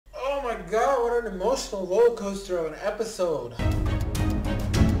god, what an emotional roller coaster of an episode.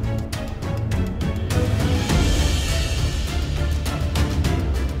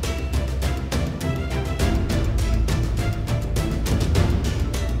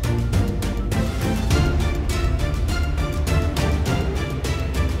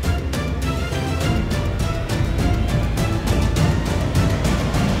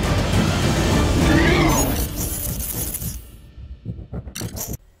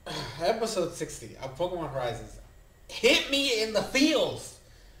 Episode 60 of Pokemon Horizons. Hit me in the feels.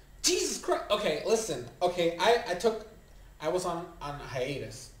 Jesus Christ. Okay, listen. Okay, I was on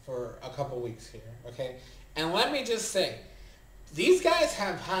hiatus for a couple weeks here. Okay, and let me just say, these guys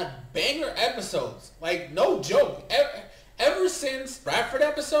have had banger episodes. Like, no joke. Ever since Bradford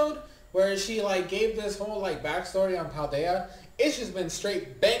episode, where she like gave this whole like backstory on Paldea, it's just been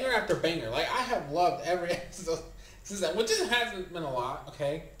straight banger after banger. Like, I have loved every episode. Which just hasn't been a lot,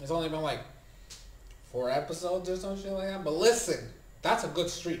 okay? It's only been like 4 episodes or some shit like that. But listen, that's a good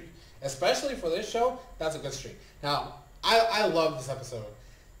streak. Especially for this show, that's a good streak. Now, I love this episode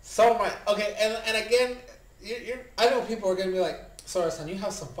so much. Okay, and again, I know people are going to be like, Sora-san, you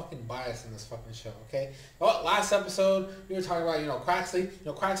have some fucking bias in this fucking show, okay? Well, last episode, we were talking about, Quaxley.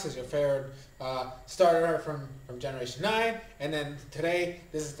 Quaxley's your favorite starter from Generation 9. And then today,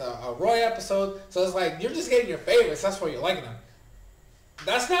 this is the Roy episode. So it's like, you're just getting your favorites. That's why you're liking them.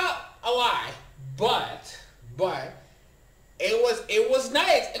 That's not a lie. But it was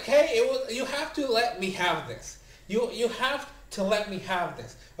nice, okay? You have to let me have this. You have to let me have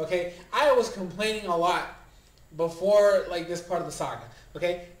this, okay? I was complaining a lot before like this part of the saga,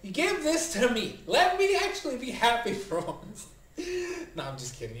 okay? You give this to me. Let me actually be happy for once. No, I'm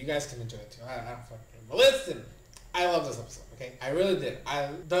just kidding. You guys can enjoy it too. I don't fucking care. But listen, I love this episode, okay? I really did.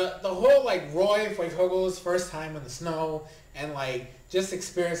 The whole like Roy Fuecoco's first time in the snow and like just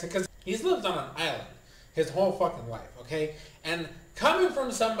experiencing, because he's lived on an island his whole fucking life, okay? And coming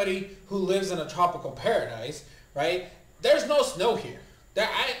from somebody who lives in a tropical paradise, right? There's no snow here.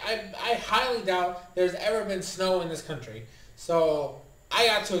 I highly doubt there's ever been snow in this country. So I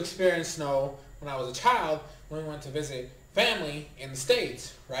got to experience snow when I was a child when we went to visit family in the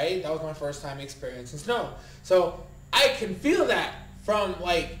States, right? That was my first time experiencing snow. So I can feel that from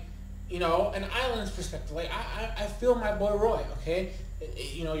like, an island's perspective. Like I feel my boy Roy, okay?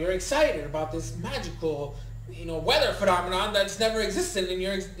 You're excited about this magical, weather phenomenon that's never existed in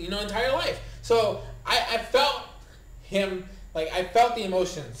your, entire life. So I felt him. Like, I felt the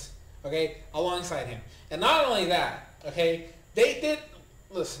emotions, okay, alongside him. And not only that, okay, they did,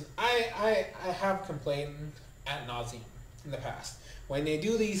 listen, I have complained ad nauseum in the past. When they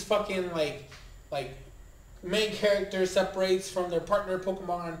do these fucking, like main character separates from their partner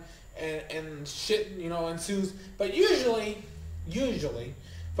Pokemon and shit, ensues. But usually,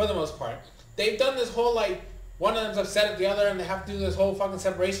 for the most part, they've done this whole, like, one of them's upset at the other and they have to do this whole fucking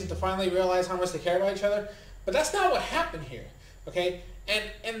separation to finally realize how much they care about each other. But that's not what happened here. Okay,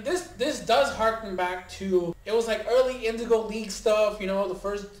 and this does harken back to, it was like early Indigo League stuff,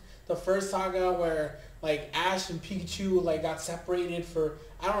 the first saga where like Ash and Pikachu like got separated for,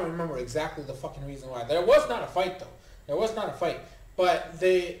 I don't remember exactly the fucking reason why. There was not a fight though. There was not a fight. But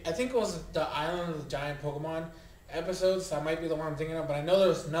I think it was the Island of the Giant Pokemon episodes. That might be the one I'm thinking of, but I know there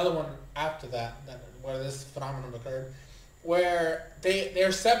was another one after that where this phenomenon occurred, where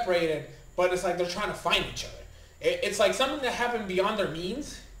they're separated, but it's like they're trying to find each other. It's like something that happened beyond their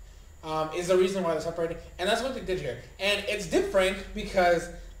means is the reason why they're separated. And that's what they did here. And it's different because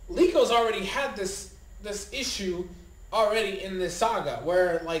Liko's already had this issue already in this saga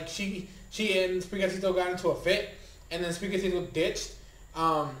where like she and Sprigatito got into a fit and then Sprigatito ditched.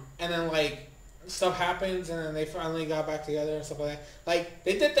 And then like stuff happens and then they finally got back together and stuff like that. Like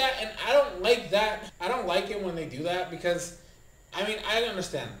they did that and I don't like that. I don't like it when they do that because, I mean, I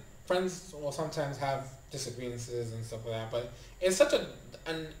understand. Friends will sometimes have disagreements and stuff like that, but it's such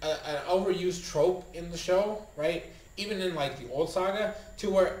an overused trope in the show, right? Even in like the old saga, to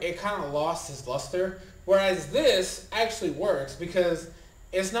where it kind of lost its luster. Whereas this actually works because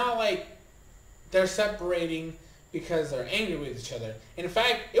it's not like they're separating because they're angry with each other. In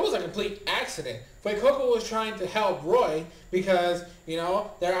fact, it was a complete accident. Fuecoco was trying to help Roy because,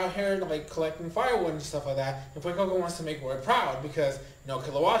 they're out here like collecting firewood and stuff like that. And Fuecoco wants to make Roy proud because,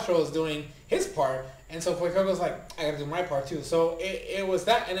 Kilowattrel is doing his part. And so Fuecoco's like, I gotta do my part too. So it was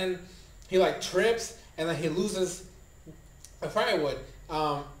that. And then he like trips and then he loses the firewood.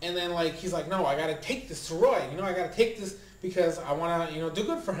 And then like, he's like, no, I gotta take this to Roy. I gotta take this because I wanna, do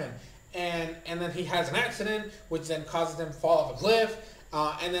good for him. And then he has an accident, which then causes them to fall off a cliff.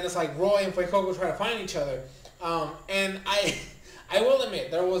 And then it's like Roy and Fuecoco try to find each other. And I I will admit,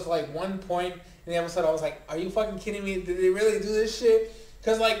 there was like one point in the episode I was like, are you fucking kidding me? Did they really do this shit?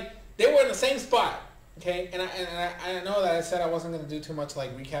 Because like, they were in the same spot, okay? And I know that I said I wasn't going to do too much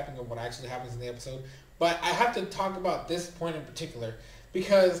like recapping of what actually happens in the episode, but I have to talk about this point in particular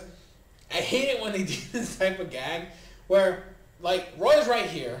because I hate it when they do this type of gag where like Roy's right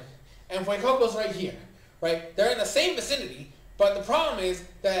here and Fuecoco's right here, right? They're in the same vicinity, but the problem is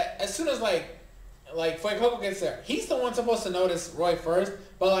that as soon as like Fuecoco gets there, he's the one supposed to notice Roy first,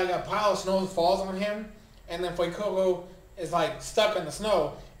 but like a pile of snow falls on him, and then Fuecoco is like stuck in the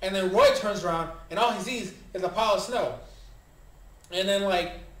snow, and then Roy turns around and all he sees is a pile of snow, and then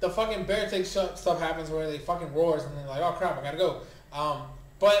like the fucking bear thing stuff happens where they fucking roars and they're like, oh crap, I gotta go.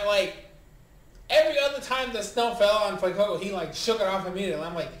 But like every other time the snow fell on Fuecoco, he like shook it off immediately.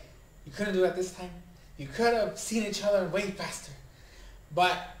 I'm like, you couldn't do that this time. You could have seen each other way faster.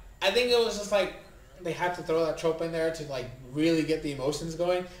 But I think it was just like they had to throw that trope in there to like really get the emotions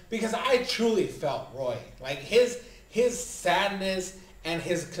going, because I truly felt Roy, like his sadness and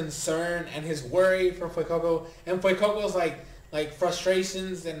his concern and his worry for Fuecoco, and Fuecoco's like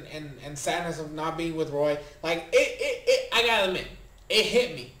frustrations and sadness of not being with Roy. Like it I gotta admit, it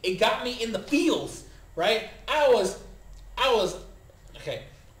hit me. It got me in the feels, right? I was okay.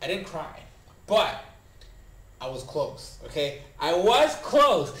 I didn't cry, but I was close, okay? I was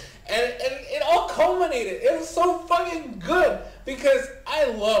close. And it all culminated. It was so fucking good because I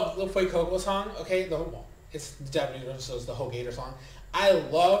love the Fuecoco song, okay? It's the Japanese version, so it's the Hogator song. I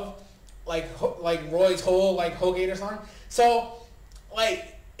love like Roy's whole like Hogator song. So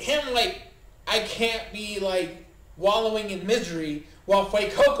like him like I can't be like wallowing in misery while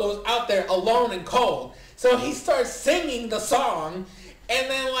Fuecoco's out there alone and cold. So he starts singing the song, and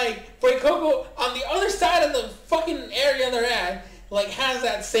then like Fuecoco on the other side of the fucking area they're at like has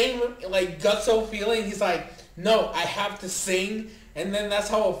that same like gutso feeling. He's like, no, I have to sing, and then that's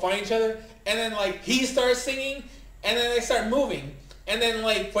how we'll find each other. And then like he starts singing, and then they start moving, and then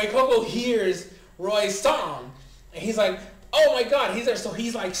like Fuecoco hears Roy's song, and he's like, oh my god, he's there. So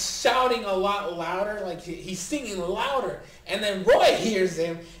he's like shouting a lot louder, like he's singing louder, and then Roy hears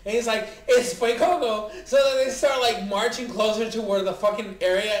him, and he's like, it's Fuecoco. So then they start like marching closer to where the fucking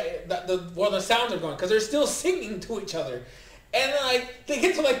area, where the sounds are going, because they're still singing to each other. And then like they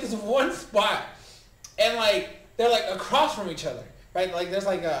get to like this one spot, and like they're like across from each other, right? Like there's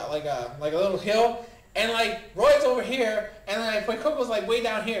like a little hill, and like Roy's over here, and then like Fuecoco's like way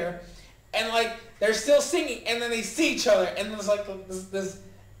down here, and like they're still singing, and then they see each other, and there's like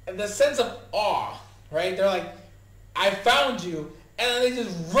this sense of awe, right? They're like, I found you, and then they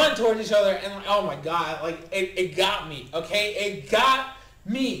just run towards each other, and like, oh my god, like it got me, okay? It got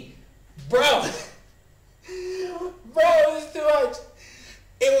me, bro. Bro, it was too much.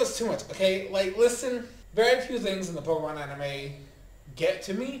 It was too much, okay? Like, listen, very few things in the Pokemon anime get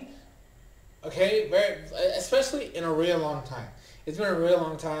to me, okay? Especially in a real long time. It's been a real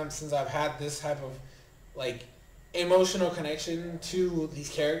long time since I've had this type of, like, emotional connection to these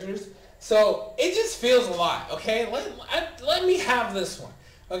characters. So, it just feels a lot, okay? Let me have this one,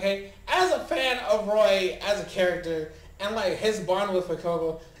 okay? As a fan of Roy as a character, and, like, his bond with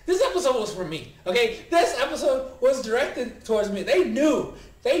Fuecoco, this episode was for me, okay? This episode was directed towards me. They knew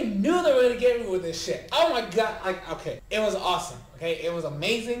they were going to get me with this shit. Oh my god, like, okay. It was awesome, okay? It was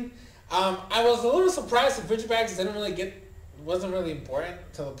amazing. I was a little surprised that Frigibags wasn't really important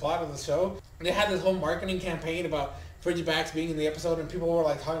to the plot of the show. They had this whole marketing campaign about Frigibags being in the episode, and people were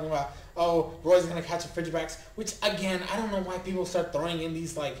like talking about, oh, Roy's going to catch a Frigibags, which again, I don't know why people start throwing in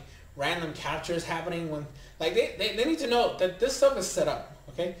these like random captures happening when, like, they need to know that this stuff is set up.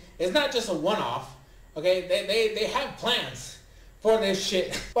 Okay, it's not just a one-off. Okay, they have plans for this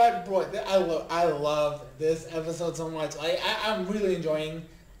shit. But bro, I love this episode so much. I'm really enjoying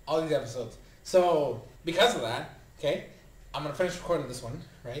all these episodes. So because of that, okay, I'm gonna finish recording this one,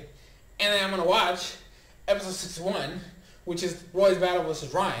 right? And then I'm gonna watch episode 61, which is Roy's battle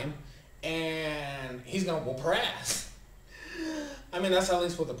versus Rhyme, and he's gonna whoop her ass. I mean, that's at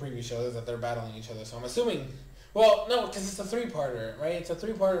least what the preview show is, that they're battling each other. So I'm assuming. Well, no, because it's a three-parter, right? It's a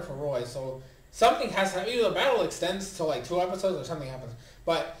three-parter for Roy, so something has to happen. Either the battle extends to like 2 episodes or something happens.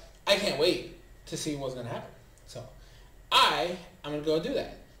 But I can't wait to see what's going to happen. So I'm going to go do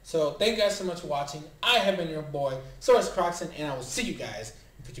that. So thank you guys so much for watching. I have been your boy, SoresanCrockxen, and I will see you guys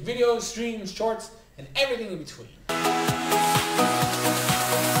in future videos, streams, shorts, and everything in between.